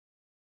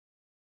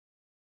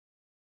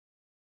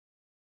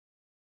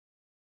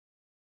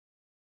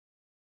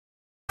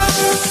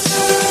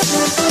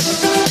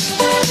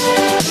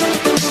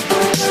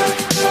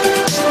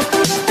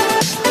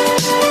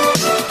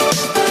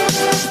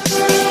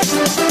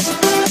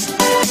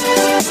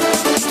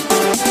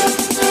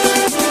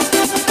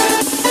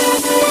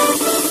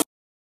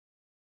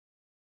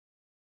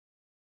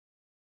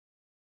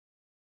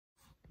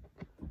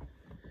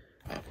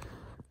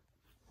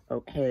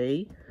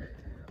Okay,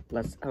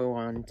 let's go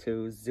on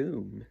to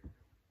Zoom.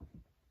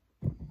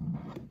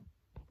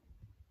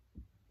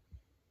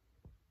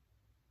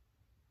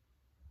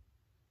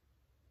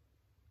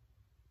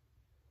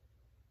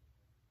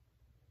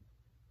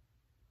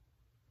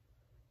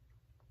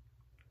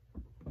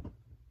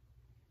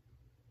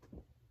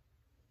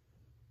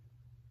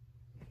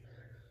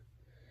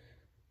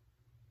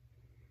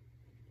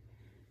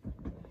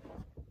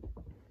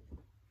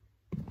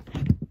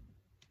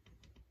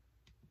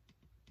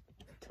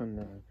 Turn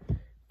the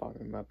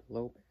volume up a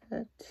little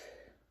bit.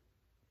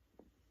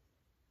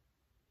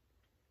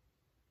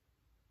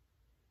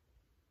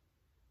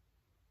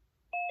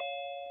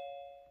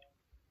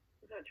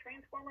 Is it a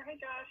transformer? Hey,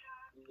 Josh.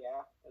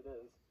 Yeah, it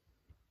is.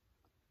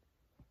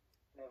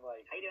 I have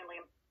like How you doing,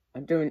 Liam?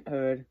 I'm doing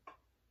good.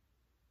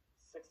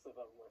 6 of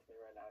them with me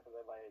right now because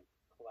I'm like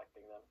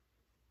collecting them.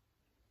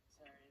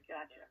 Sorry.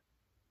 Gotcha.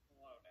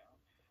 Slow down.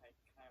 I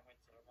kind of went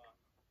to the wrong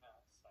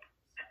site.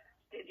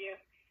 Did you?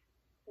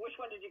 Which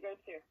one did you go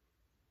to?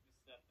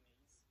 Stephanie's.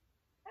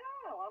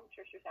 Oh, I'm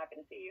sure she's happy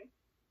to see you.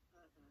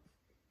 Mm-hmm.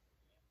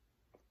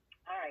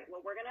 All right. Well,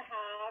 we're gonna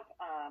have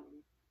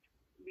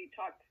we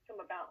talked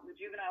some about the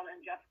juvenile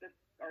injustice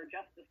or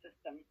justice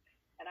system,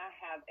 and I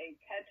have a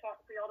TED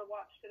Talk for y'all to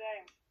watch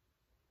today.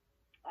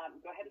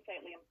 Go ahead and say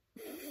it, Liam.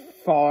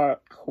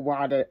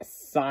 Farquaadic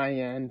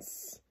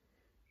Science.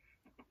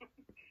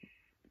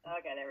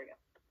 Okay, there we go.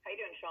 How you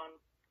doing, Sean?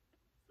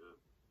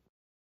 Good.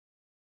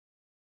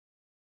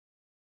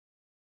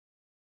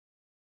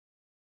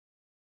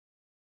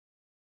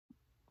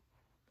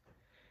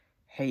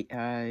 Hey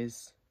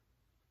guys.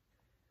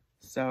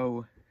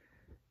 So,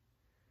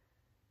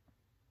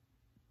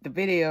 the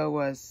video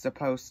was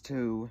supposed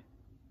to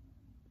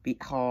be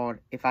called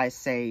 "If I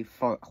Say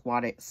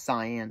Farquaadic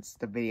Science,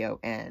 the video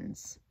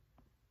ends."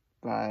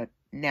 But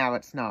now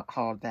it's not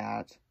called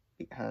that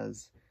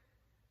because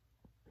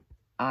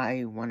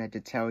I wanted to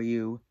tell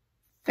you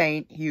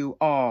thank you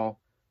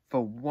all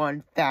for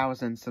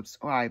 1,000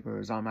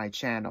 subscribers on my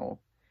channel.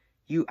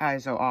 You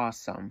guys are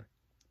awesome.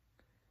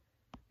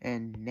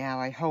 And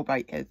now I hope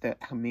I hit the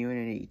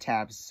community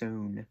tab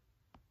soon.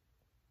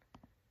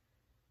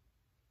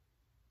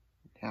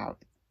 Now,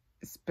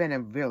 it's been a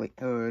really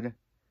good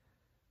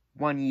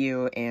 1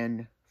 year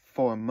and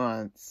 4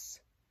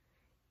 months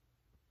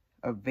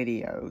of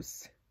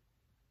videos.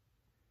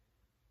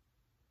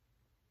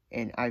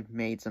 And I've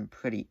made some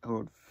pretty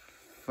good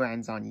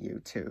friends on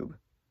YouTube.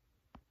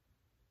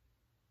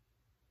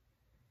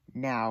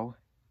 Now,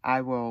 I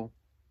will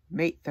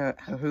make the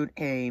Kahoot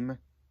game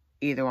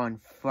either on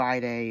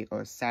Friday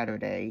or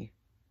Saturday.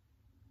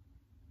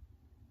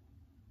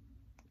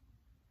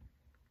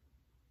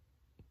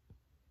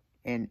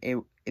 And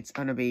it's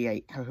gonna be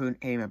a Kahoot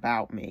game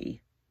about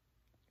me.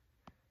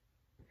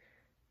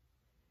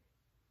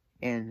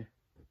 And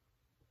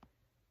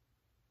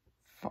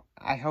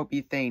I hope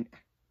you think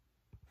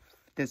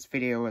this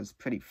video was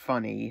pretty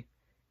funny.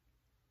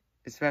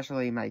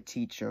 Especially my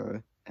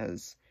teacher,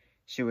 as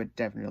she would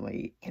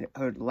definitely get a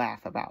good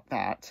laugh about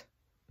that.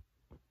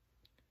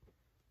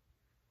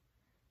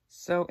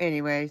 So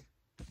anyway,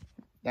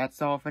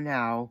 that's all for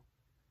now.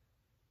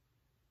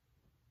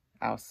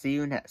 I'll see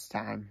you next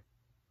time.